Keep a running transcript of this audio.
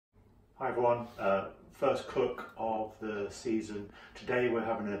Hi everyone, first cook of the season. Today we're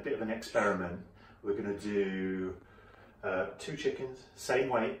having a bit of an experiment. We're going to do 2 chickens, same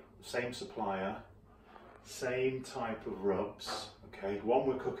weight, same supplier, same type of rubs. Okay, one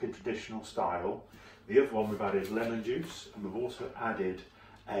we're cooking traditional style, the other one we've added lemon juice, and we've also added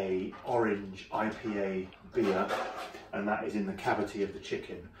a orange IPA beer, and that is in the cavity of the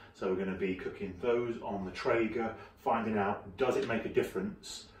chicken. So we're going to be cooking those on the Traeger, finding out, does it make a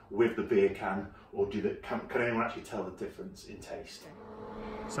difference with the beer can, or can anyone actually tell the difference in taste?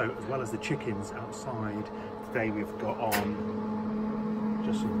 So as well as the chickens outside, today we've got on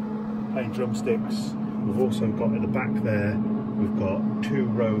just some plain drumsticks. We've also got at the back there, we've got 2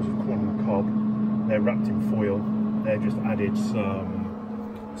 rows of corn on the cob. They're wrapped in foil. They've just added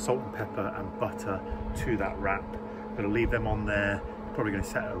some salt and pepper and butter to that wrap. Going to leave them on there, probably going to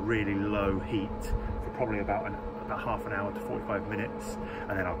set a really low heat for probably about half an hour to 45 minutes,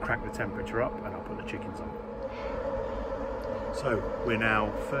 and then I'll crank the temperature up and I'll put the chickens on. So we're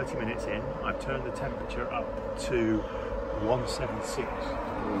now 30 minutes in. I've turned the temperature up to 176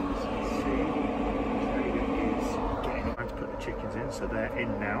 degrees C. Is getting time to put the chickens in, so they're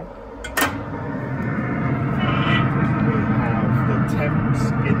in now. We have the temps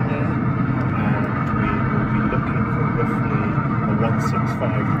in there, and we will be looking for roughly a 165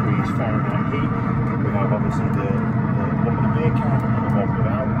 degrees Fahrenheit heat. We have obviously the one with the beer can and the one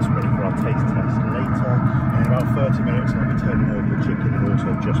without, ready for our taste test later. And in about 30 minutes I'll be turning over the chicken and also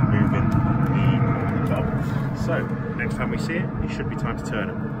just moving the top. So next time we see it, it should be time to turn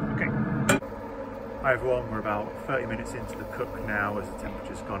them. Okay. Hi everyone, we're about 30 minutes into the cook now as the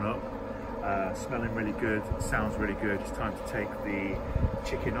temperature's gone up. Smelling really good, sounds really good. It's time to take the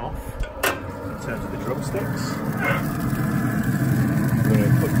chicken off in terms of the drumsticks. I'm going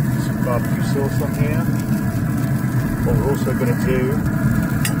to put some barbecue sauce on here. What we're also going to do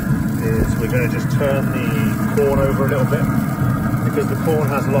is we're going to just turn the corn over a little bit. Because the corn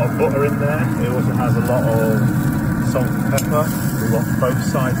has a lot of butter in there, it also has a lot of salt and pepper. We want both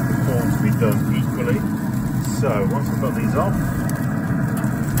sides of the corn to be done equally. So once we've got these off,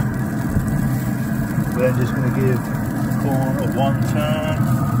 we're then just going to give the corn a one turn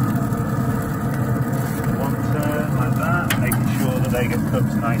like that, making sure that they get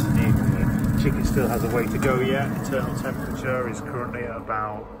cooked nice and evenly. Chicken still has a way to go yet. Internal temperature is currently at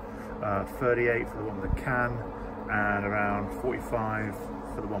about 38 for the one with the can and around 45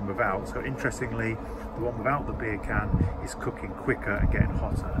 for the one without. So interestingly, the one without the beer can is cooking quicker and getting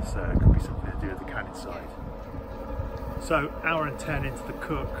hotter, so it could be something to do with the can inside. So hour and 10 into the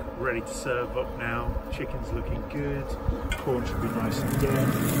cook, ready to serve up now. Chicken's looking good, corn should be nice and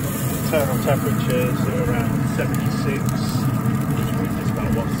done. Internal temperatures are around 76, which means it's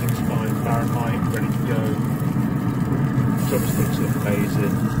about 165 Fahrenheit, ready to go. Drumsticks look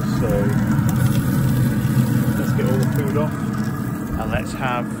amazing, so let's get all the food off and let's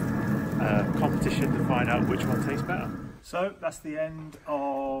have a competition to find out which one tastes better. So that's the end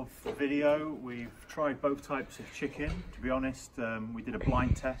of the video. We've tried both types of chicken. To be honest, we did a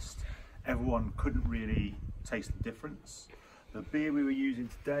blind test. Everyone couldn't really taste the difference. The beer we were using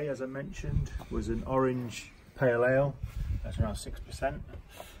today, as I mentioned, was an orange pale ale. That's around 6%.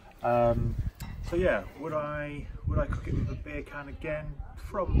 So yeah, would I cook it with a beer can again?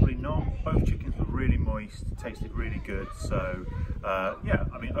 Probably not. Both chickens were really moist, tasted really good. So yeah,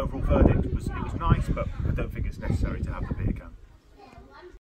 I mean, overall verdict was it was nice, but I don't think it's necessary to have the beer can.